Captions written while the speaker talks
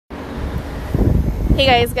Hey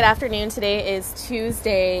guys, good afternoon. Today is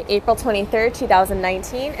Tuesday, April 23rd,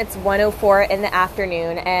 2019. It's 1:04 in the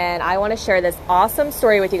afternoon, and I want to share this awesome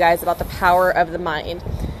story with you guys about the power of the mind.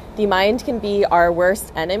 The mind can be our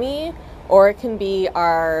worst enemy, or it can be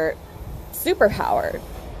our superpower.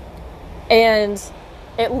 And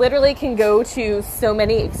it literally can go to so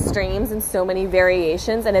many extremes and so many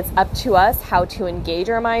variations, and it's up to us how to engage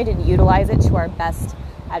our mind and utilize it to our best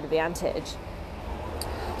advantage.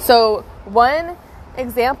 So one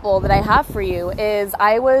example that I have for you is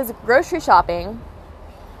I was grocery shopping,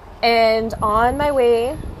 and on my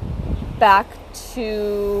way back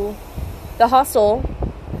to the hostel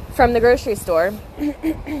from the grocery store,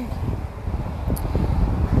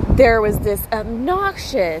 there was this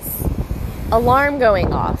obnoxious alarm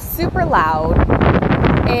going off, super loud,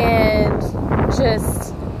 and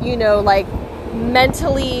just, like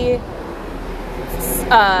mentally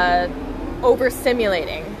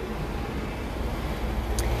overstimulating.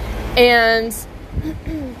 And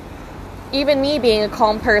even me being a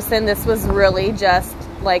calm person, this was really just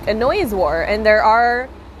like a noise war. And there are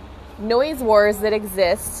noise wars that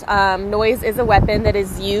exist. Noise is a weapon that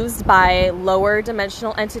is used by lower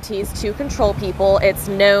dimensional entities to control people. It's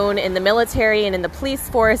known in the military and in the police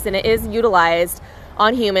force, and it is utilized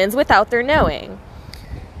on humans without their knowing.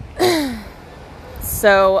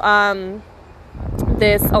 So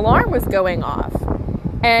this alarm was going off.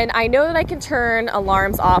 And I know that I can turn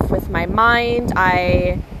alarms off with my mind.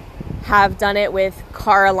 I have done it with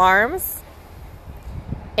car alarms,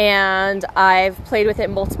 and I've played with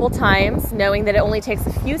it multiple times, knowing that it only takes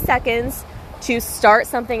a few seconds to start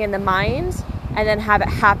something in the mind and then have it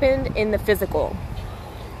happen in the physical.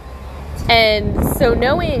 And so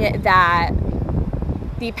knowing that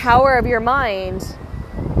the power of your mind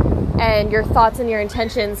and your thoughts and your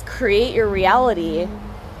intentions create your reality,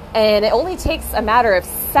 and it only takes a matter of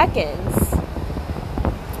seconds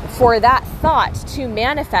for that thought to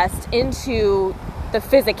manifest into the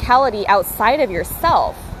physicality outside of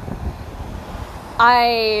yourself.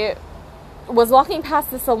 I was walking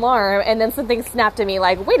past this alarm, and then something snapped at me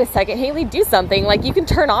like, wait a second, Haley, do something. Like, you can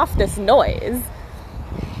turn off this noise.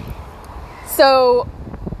 So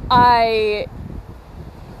I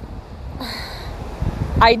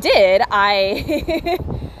did. I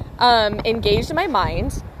engaged my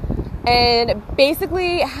mind. And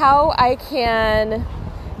basically how I can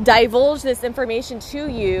divulge this information to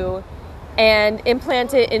you and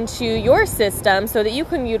implant it into your system so that you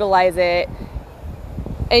can utilize it.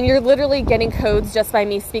 And you're literally getting codes just by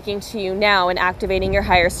me speaking to you now and activating your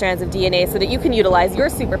higher strands of DNA so that you can utilize your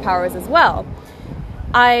superpowers as well.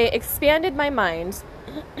 I expanded my mind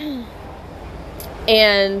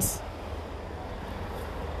and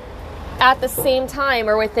at the same time,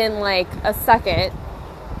 or within like a second,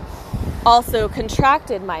 also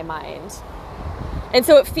contracted my mind. And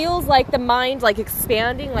so it feels like the mind like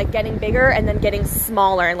expanding, like getting bigger and then getting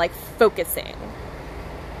smaller and like focusing.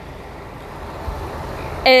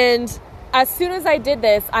 And as soon as I did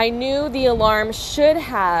this, I knew the alarm should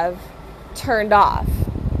have turned off.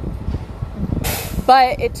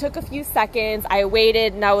 But it took a few seconds. I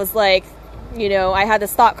waited and I was like, I had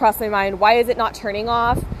this thought cross my mind. Why is it not turning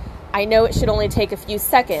off? I know it should only take a few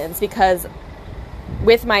seconds, because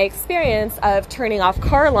with my experience of turning off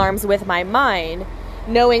car alarms with my mind,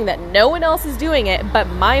 knowing that no one else is doing it but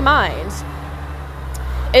my mind,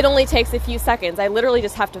 it only takes a few seconds. I literally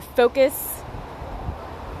just have to focus,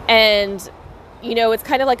 and it's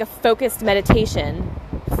kind of like a focused meditation.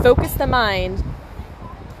 Focus the mind,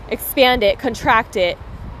 expand it, contract it,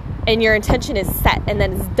 and your intention is set, and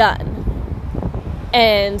then it's done.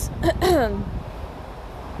 And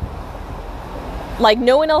like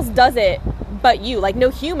no one else does it but you. Like,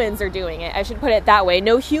 no humans are doing it. I should put it that way.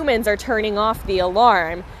 No humans are turning off the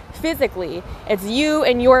alarm physically. It's you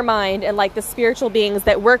and your mind and like the spiritual beings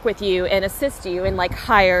that work with you and assist you in like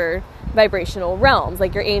higher vibrational realms.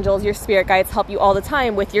 Like your angels, your spirit guides help you all the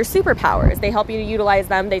time with your superpowers. They help you to utilize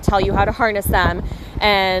them. They tell you how to harness them.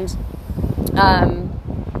 And,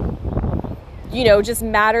 just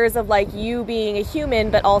matters of like you being a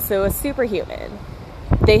human, but also a superhuman.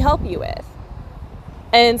 They help you with.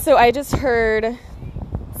 And so I just heard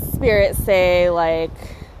Spirit say, like,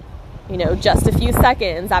 just a few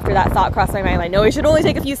seconds after that thought crossed my mind. I know it should only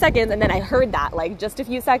take a few seconds. And then I heard that, like, just a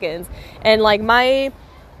few seconds. And, like, my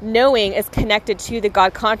knowing is connected to the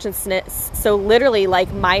God consciousness. So literally,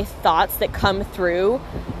 like, my thoughts that come through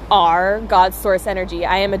are God's source energy.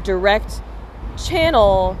 I am a direct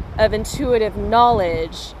channel of intuitive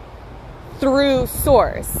knowledge through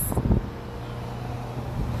source.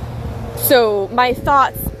 So my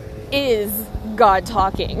thoughts is God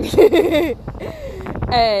talking.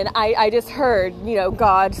 And I just heard, you know,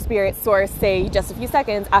 God, spirit, source say just a few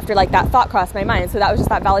seconds after like that thought crossed my mind. So that was just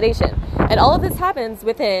that validation. And all of this happens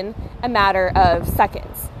within a matter of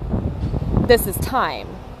seconds. This is time.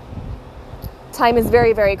 Time is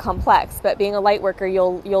very, very complex, but being a light worker,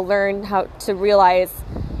 you'll learn how to realize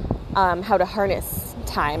how to harness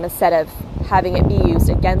time instead of having it be used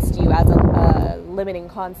against you as a limiting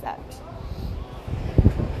concept.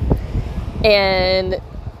 And,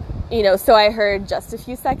 you know, so I heard just a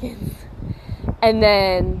few seconds, and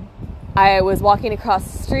then I was walking across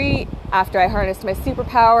the street after I harnessed my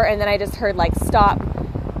superpower, and then I just heard like stop,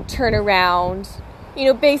 turn around, you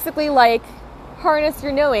know, basically like harness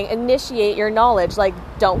your knowing, initiate your knowledge, like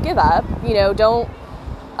don't give up, you know, don't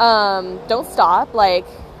stop, like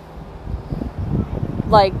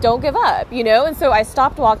don't give up, you know. And so I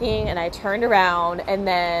stopped walking and I turned around, and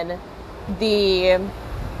then the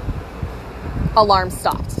alarm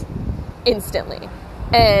stopped instantly.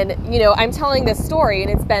 And, you know, I'm telling this story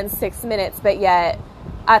and it's been 6 minutes, but yet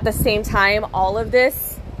at the same time, all of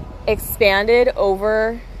this expanded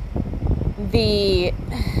over the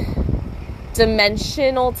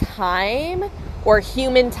dimensional time or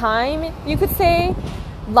human time, you could say,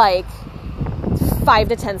 like 5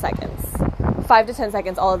 to 10 seconds. 5 to 10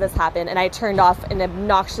 seconds, all of this happened, and I turned off an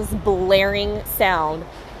obnoxious blaring sound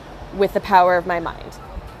with the power of my mind.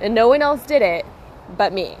 And no one else did it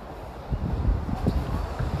but me.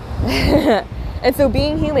 And so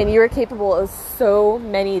being human, you are capable of so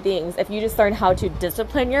many things if you just learn how to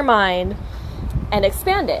discipline your mind and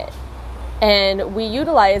expand it. And we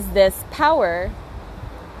utilize this power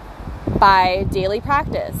by daily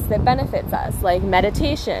practice that benefits us, like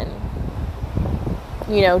meditation,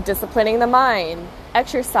 you know, disciplining the mind,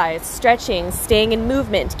 exercise, stretching, staying in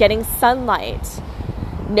movement, getting sunlight,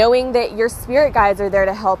 knowing that your spirit guides are there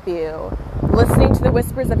to help you, listening to the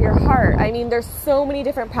whispers of your heart. I mean, there's so many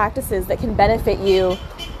different practices that can benefit you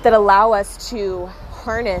that allow us to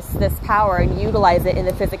harness this power and utilize it in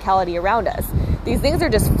the physicality around us. These things are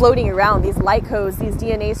just floating around. These light codes, these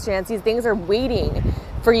DNA strands, these things are waiting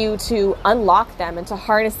for you to unlock them and to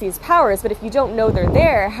harness these powers. But if you don't know they're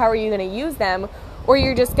there, how are you going to use them? Or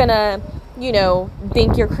you're just going to, you know,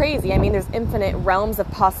 think you're crazy. I mean, there's infinite realms of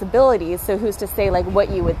possibilities. So who's to say like what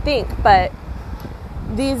you would think? But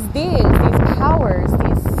these beings, these powers,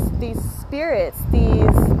 these spirits, these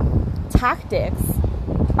tactics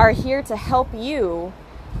are here to help you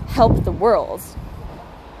help the world.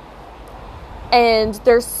 And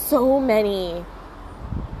there's so many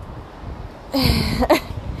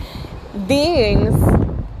things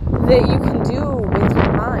that you can do with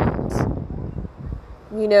your mind.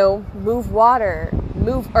 You know, move water,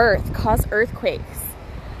 move earth, cause earthquakes.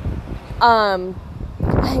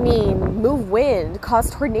 Move wind,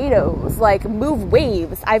 cause tornadoes, like move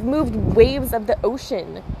waves. I've moved waves of the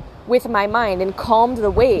ocean with my mind and calmed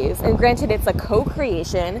the waves. And granted, it's a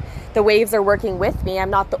co-creation. The waves are working with me.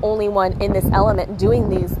 I'm not the only one in this element doing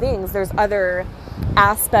these things. There's other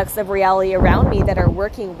aspects of reality around me that are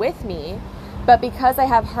working with me. But because I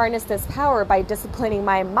have harnessed this power by disciplining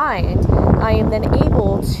my mind, I am then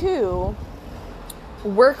able to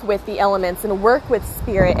work with the elements and work with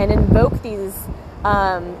spirit and invoke these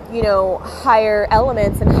higher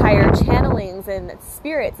elements and higher channelings and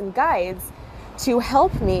spirits and guides to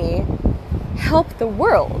help me help the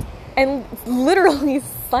world and literally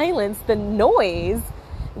silence the noise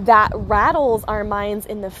that rattles our minds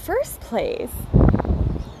in the first place.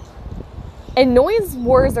 And noise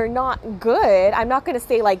wars are not good. I'm not going to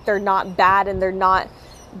say like they're not bad and they're not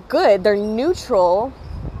good. They're neutral.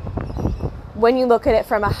 When you look at it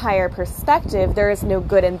from a higher perspective, there is no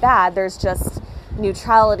good and bad. There's just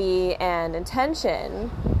neutrality and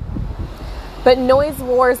intention. But noise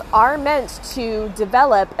wars are meant to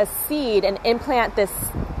develop a seed and implant this,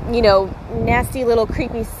 nasty little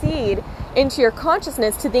creepy seed into your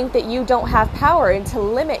consciousness to think that you don't have power and to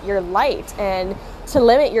limit your light and to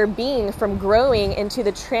limit your being from growing into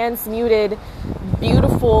the transmuted,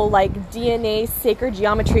 beautiful, like DNA, sacred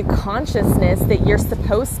geometry consciousness that you're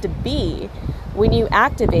supposed to be when you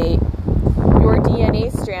activate your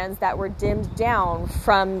DNA strands that were dimmed down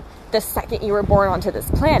from the second you were born onto this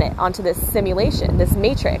planet, onto this simulation. This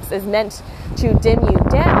matrix is meant to dim you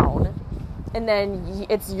down, and then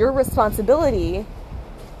it's your responsibility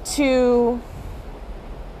to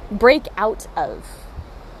break out of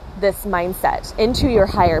this mindset into your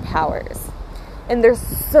higher powers. And there's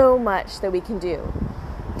so much that we can do.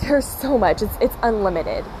 There's so much. It's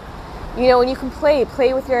unlimited. And you can play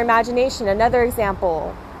with your imagination. Another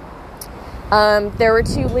example, there were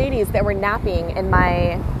two ladies that were napping in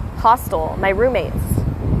my hostel, my roommates.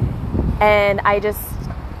 And I just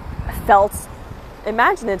felt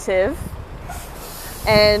imaginative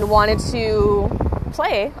and wanted to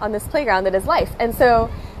play on this playground that is life. And so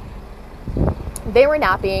they were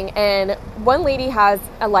napping, and one lady has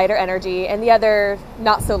a lighter energy and the other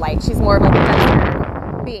not so light. She's more of like a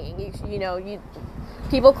denser being.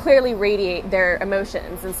 People clearly radiate their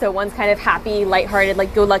emotions, and so one's kind of happy, lighthearted,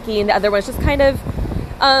 like go-lucky, and the other one's just kind of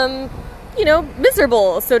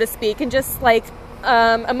miserable, so to speak, and just like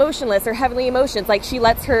emotionless or heavily emotions. Like, she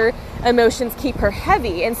lets her emotions keep her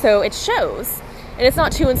heavy, and so it shows. And it's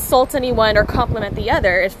not to insult anyone or compliment the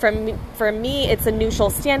other. For me, it's a neutral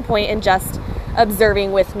standpoint and just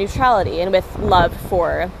observing with neutrality and with love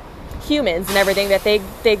for humans and everything that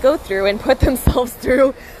they go through and put themselves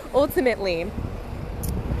through ultimately.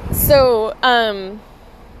 So,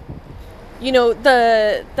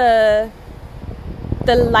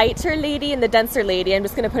 the lighter lady and the denser lady, I'm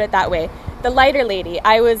just going to put it that way. The lighter lady,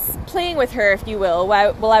 I was playing with her, if you will,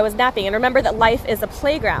 while I was napping. And remember that life is a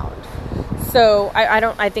playground. So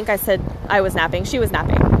I think I said I was napping. She was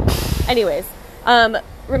napping. Anyways,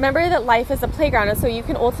 remember that life is a playground. And so you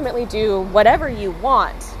can ultimately do whatever you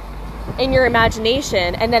want in your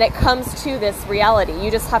imagination. And then it comes to this reality.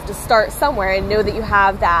 You just have to start somewhere and know that you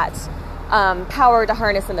have that power to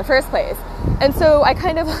harness in the first place. And so I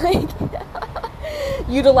kind of like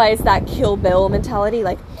utilize that Kill Bill mentality,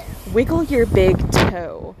 like wiggle your big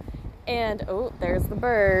toe. And, oh, there's the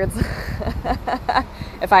birds.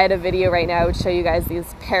 If I had a video right now, I would show you guys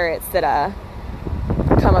these parrots that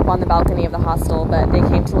come up on the balcony of the hostel, but they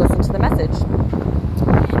came to listen to the message.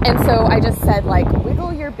 And so I just said, like,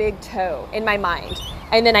 wiggle your big toe in my mind.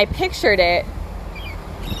 And then I pictured it.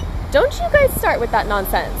 Don't you guys start with that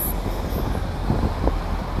nonsense.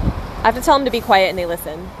 I have to tell them to be quiet, and they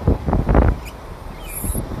listen.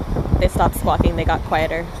 They stopped squawking. They got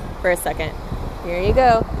quieter for a second. Here you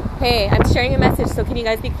go. Hey, I'm sharing a message, so can you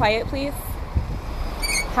guys be quiet, please?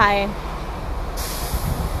 Hi.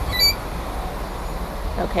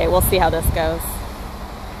 Okay, we'll see how this goes.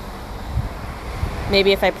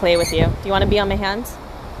 Maybe if I play with you. Do you want to be on my hand?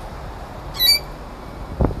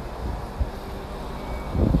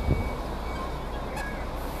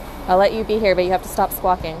 I'll let you be here, but you have to stop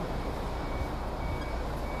squawking.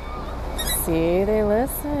 See, they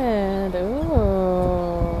listened.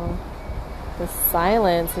 Ooh. The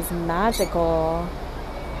silence is magical.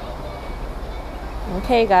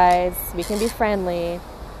 Okay, guys, we can be friendly.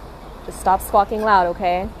 Just stop squawking loud,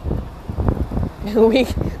 okay?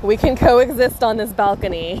 We can coexist on this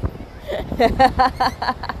balcony.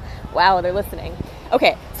 Wow, they're listening.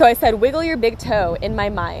 Okay, so I said wiggle your big toe in my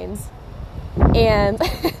mind. And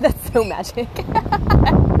that's so magic.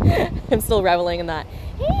 I'm still reveling in that.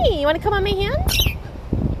 Hey, you want to come on my hand?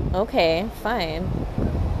 Okay, fine.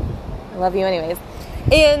 I love you anyways.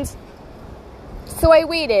 And so I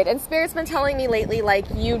waited, and Spirit's been telling me lately, like,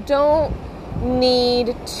 you don't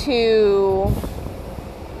need to...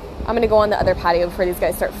 I'm going to go on the other patio before these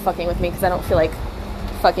guys start fucking with me, because I don't feel like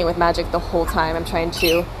fucking with magic the whole time. I'm trying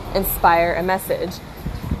to inspire a message.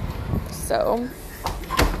 So...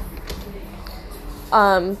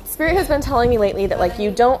 Spirit has been telling me lately that, like,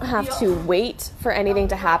 you don't have to wait for anything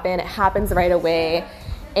to happen. It happens right away.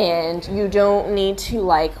 And you don't need to,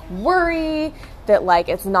 like, worry that, like,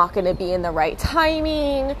 it's not going to be in the right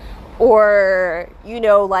timing. Or, you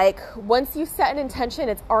know, like, once you set an intention,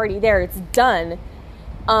 it's already there. It's done.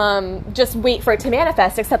 Just wait for it to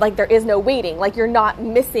manifest, except, like, there is no waiting. Like, you're not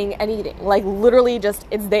missing anything. Like, literally just,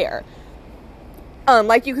 it's there.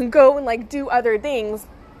 Like, you can go and, like, do other things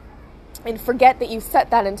and forget that you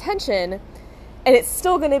set that intention, and it's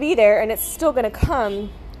still going to be there, and it's still going to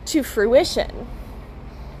come to fruition.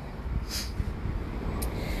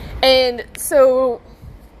 And so,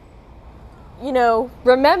 you know,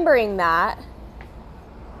 remembering that,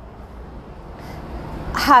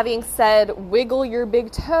 having said wiggle your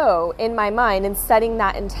big toe in my mind and setting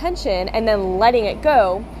that intention and then letting it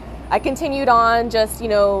go, I continued on just, you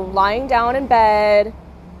know, lying down in bed,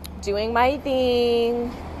 doing my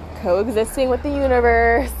thing, coexisting with the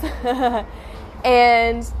universe.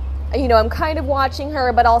 And, you know, I'm kind of watching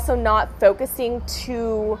her, but also not focusing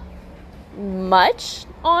too much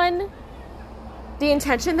on the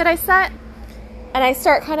intention that I set. And I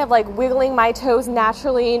start kind of like wiggling my toes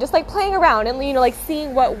naturally and just like playing around and, you know, like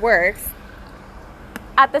seeing what works.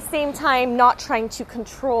 At the same time, not trying to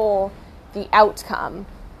control the outcome.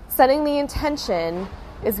 Setting the intention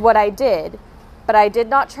is what I did, but I did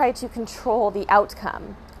not try to control the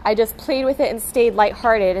outcome. I just played with it and stayed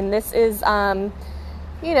lighthearted. And this is,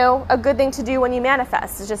 you know, a good thing to do when you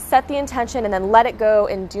manifest, is just set the intention and then let it go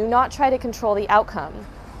and do not try to control the outcome.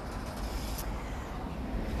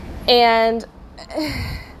 And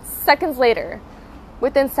seconds later,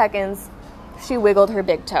 within seconds, she wiggled her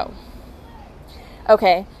big toe.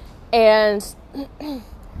 Okay, and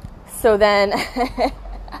so then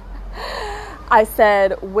I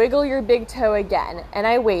said, wiggle your big toe again. And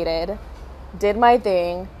I waited, did my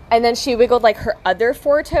thing, and then she wiggled like her other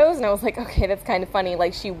 4 toes, and I was like, okay, that's kind of funny.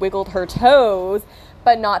 Like, she wiggled her toes,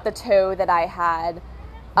 but not the toe that I had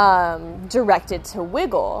directed to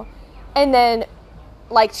wiggle. And then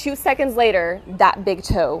like 2 seconds later, that big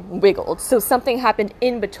toe wiggled. So something happened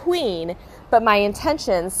in between, but my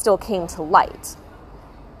intention still came to light.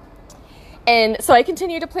 And so I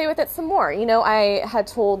continued to play with it some more. You know, I had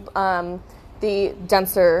told the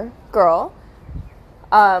denser girl,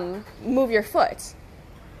 move your foot.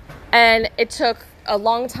 And it took a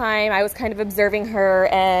long time. I was kind of observing her,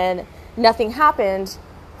 and nothing happened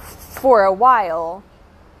for a while,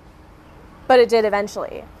 but it did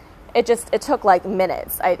eventually. It took like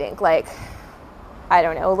minutes, I think, like, I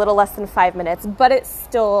don't know, a little less than 5 minutes, but it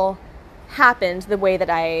still happened the way that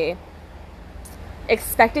I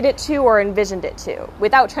expected it to or envisioned it to.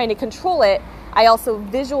 Without trying to control it, I also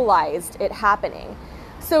visualized it happening.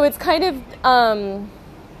 So it's kind of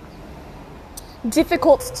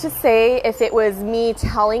difficult to say if it was me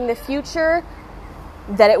telling the future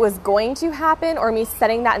that it was going to happen or me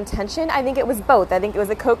setting that intention. I think it was both. I think it was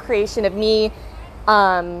a co-creation of me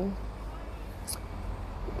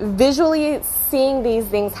visually seeing these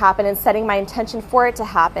things happen and setting my intention for it to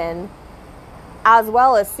happen, as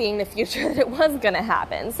well as seeing the future that it was going to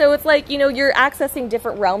happen. So it's like, you know, you're accessing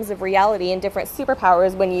different realms of reality and different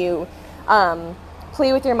superpowers when you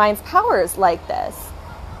play with your mind's powers like this.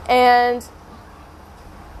 And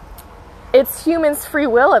it's humans' free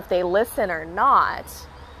will if they listen or not.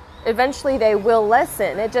 Eventually they will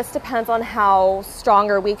listen. It just depends on how strong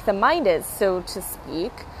or weak the mind is, so to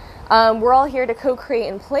speak. We're all here to co-create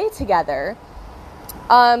and play together.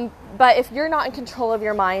 But if you're not in control of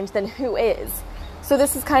your mind, then who is? So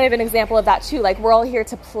this is kind of an example of that too. Like, we're all here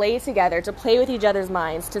to play together, to play with each other's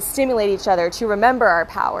minds, to stimulate each other, to remember our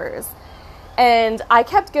powers. And I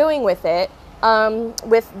kept going with it,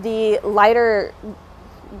 with the lighter,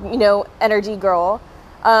 you know, energy girl.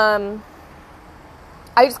 I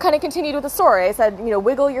just kind of continued with the story. I said, you know,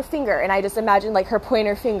 wiggle your finger. And I just imagined like her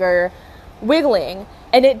pointer finger wiggling.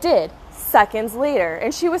 And it did seconds later.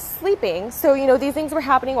 And she was sleeping. So, you know, these things were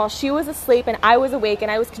happening while she was asleep and I was awake,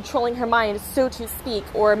 and I was controlling her mind, so to speak,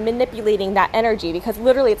 or manipulating that energy, because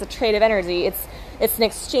literally it's a trade of energy. It's an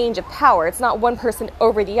exchange of power. It's not one person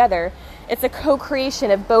over the other. It's a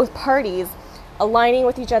co-creation of both parties aligning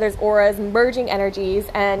with each other's auras, merging energies,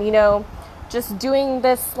 and, you know, just doing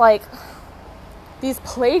this, like, these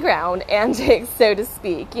playground antics, so to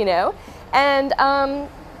speak, you know? And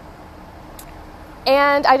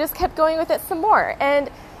I just kept going with it some more.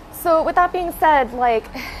 And so with that being said, like,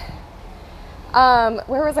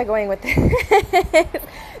 where was I going with this?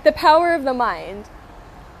 The power of the mind.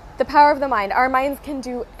 The power of the mind. Our minds can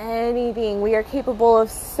do anything. We are capable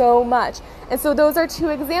of so much. And so those are 2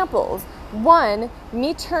 examples. One,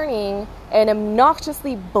 me turning an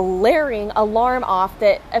obnoxiously blaring alarm off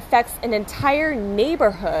that affects an entire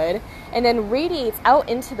neighborhood and then radiates out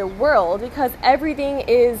into the world, because everything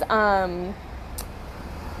is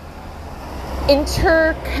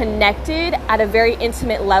interconnected at a very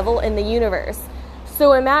intimate level in the universe.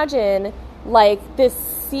 So imagine like this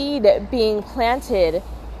seed being planted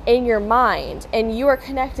in your mind, and you are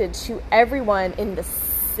connected to everyone in the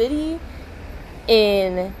city,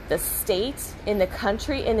 in the state, in the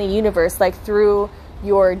country, in the universe, like through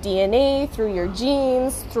your DNA, through your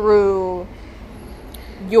genes, through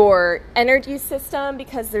your energy system,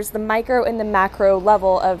 because there's the micro and the macro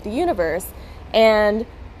level of the universe, and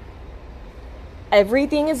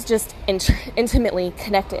everything is just intimately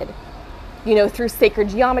connected, you know, through sacred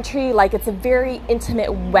geometry. Like, it's a very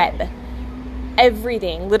intimate web.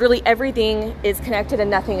 Everything, literally everything is connected and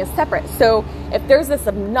nothing is separate. So if there's this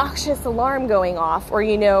obnoxious alarm going off, or,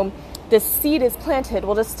 you know, this seed is planted,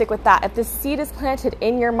 we'll just stick with that. If this seed is planted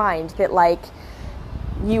in your mind that, like,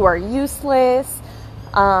 you are useless,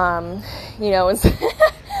 you know,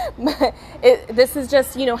 this is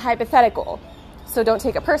just, you know, hypothetical, so don't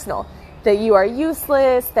take it personal, that you are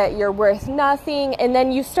useless, that you're worth nothing, and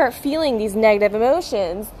then you start feeling these negative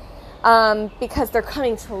emotions because they're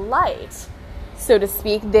coming to light, so to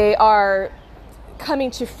speak. They are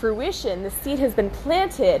coming to fruition. The seed has been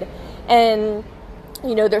planted, and,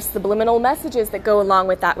 you know, there's subliminal messages that go along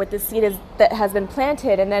with that, with the seed that has been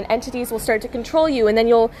planted, and then entities will start to control you, and then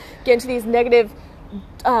you'll get into these negative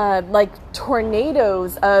like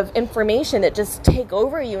tornadoes of information that just take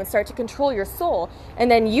over you and start to control your soul. And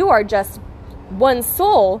then you are just one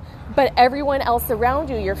soul but everyone else around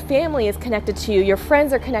you, your family is connected to you, your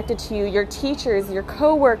friends are connected to you, your teachers, your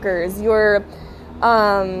coworkers, your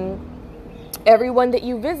everyone that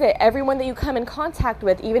you visit, everyone that you come in contact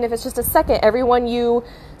with, even if it's just a second, everyone you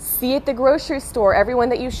see at the grocery store, everyone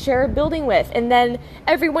that you share a building with, and then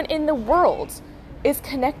everyone in the world is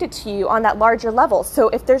connected to you on that larger level. So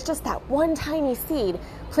if there's just that one tiny seed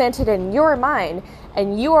planted in your mind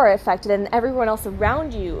and you are affected and everyone else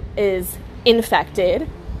around you is infected,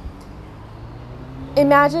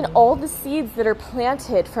 imagine all the seeds that are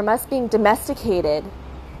planted from us being domesticated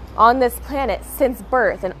on this planet since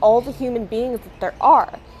birth and all the human beings that there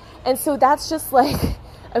are. And so that's just like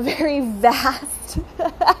a very vast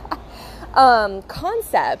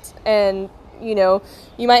concept. And, you know,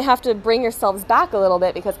 you might have to bring yourselves back a little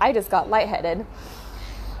bit because I just got lightheaded.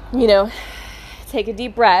 You know, take a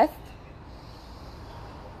deep breath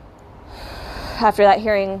after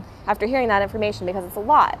hearing that information, because it's a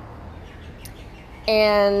lot.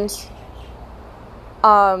 And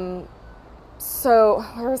so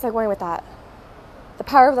where was I going with that? The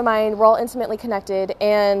power of the mind, we're all intimately connected.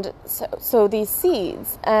 And so these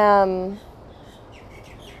seeds, so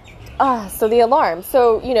the alarm.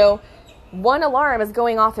 So, you know, one alarm is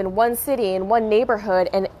going off in one city, in one neighborhood,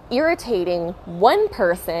 and irritating one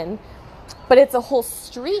person, but it's a whole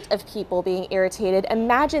street of people being irritated.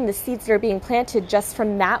 Imagine the seeds that are being planted just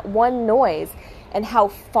from that one noise and how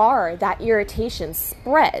far that irritation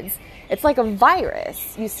spreads. It's like a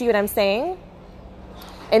virus. You see what I'm saying?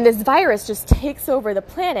 And this virus just takes over the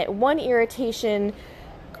planet. One irritation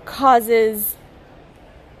causes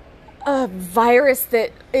a virus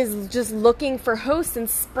that is just looking for hosts and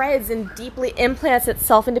spreads and deeply implants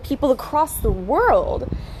itself into people across the world.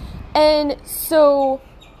 And so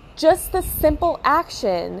just the simple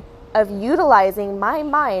action of utilizing my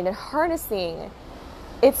mind and harnessing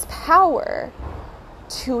its power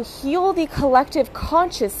to heal the collective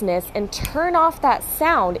consciousness and turn off that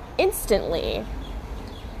sound instantly.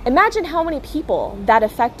 Imagine how many people that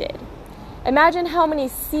affected. Imagine how many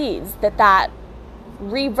seeds that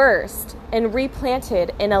reversed and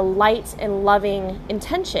replanted in a light and loving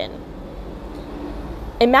intention.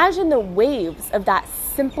 Imagine the waves of that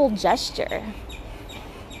simple gesture.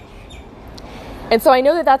 And so I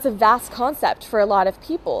know that that's a vast concept for a lot of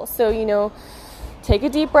people. So, you know, take a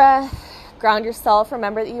deep breath, ground yourself,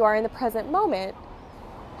 remember that you are in the present moment,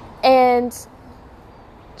 and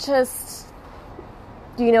just,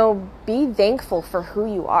 you know, be thankful for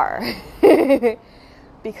who you are.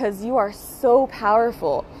 Because you are so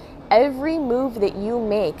powerful. Every move that you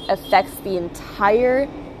make affects the entire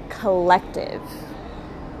collective.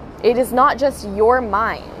 It is not just your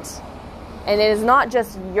mind, and it is not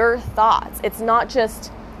just your thoughts. It's not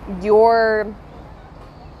just your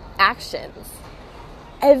actions.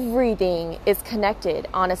 Everything is connected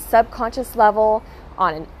on a subconscious level,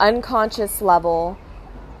 on an unconscious level,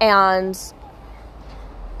 and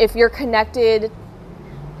if you're connected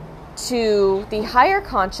to the higher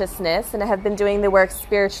consciousness and have been doing the work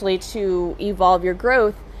spiritually to evolve your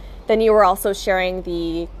growth, then you are also sharing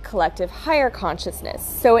the collective higher consciousness.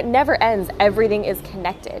 So it never ends. Everything is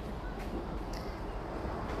connected.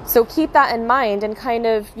 So keep that in mind and kind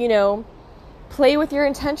of, you know, play with your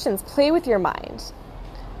intentions, play with your mind.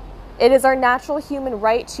 It is our natural human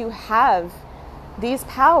right to have these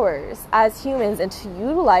powers as humans and to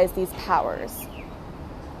utilize these powers.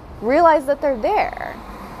 Realize that they're there.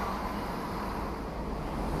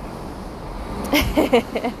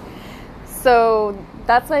 So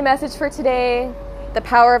that's my message for today. The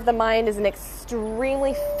power of the mind is an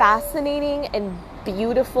extremely fascinating and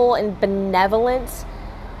beautiful and benevolent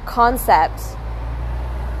concept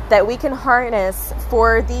that we can harness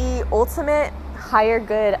for the ultimate higher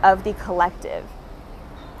good of the collective.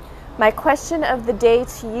 My question of the day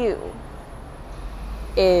to you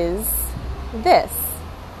is this.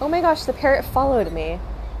 Oh my gosh, the parrot followed me.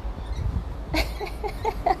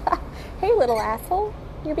 Hey, little asshole.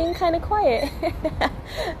 You're being kind of quiet.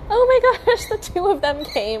 Oh my gosh, the two of them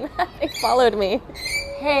came. They followed me.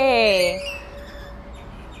 Hey.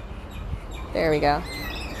 There we go.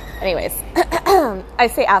 Anyways, I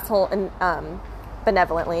say asshole and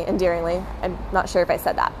benevolently, endearingly. I'm not sure if I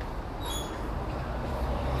said that.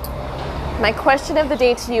 My question of the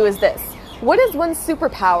day to you is this. What is one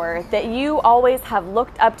superpower that you always have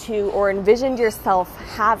looked up to or envisioned yourself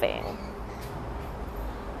having?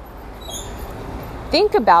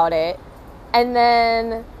 Think about it and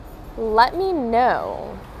then let me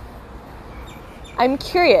know. I'm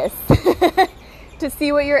curious to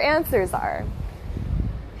see what your answers are.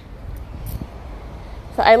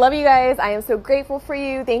 So I love you guys. I am so grateful for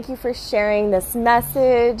you. Thank you for sharing this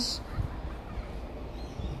message.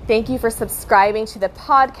 Thank you for subscribing to the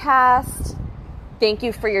podcast. Thank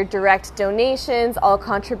you for your direct donations. All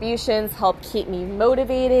contributions help keep me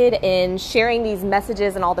motivated in sharing these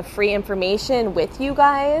messages and all the free information with you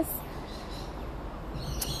guys.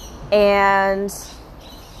 And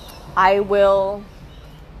I will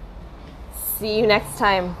see you next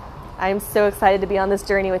time. I'm so excited to be on this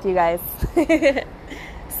journey with you guys.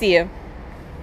 See you.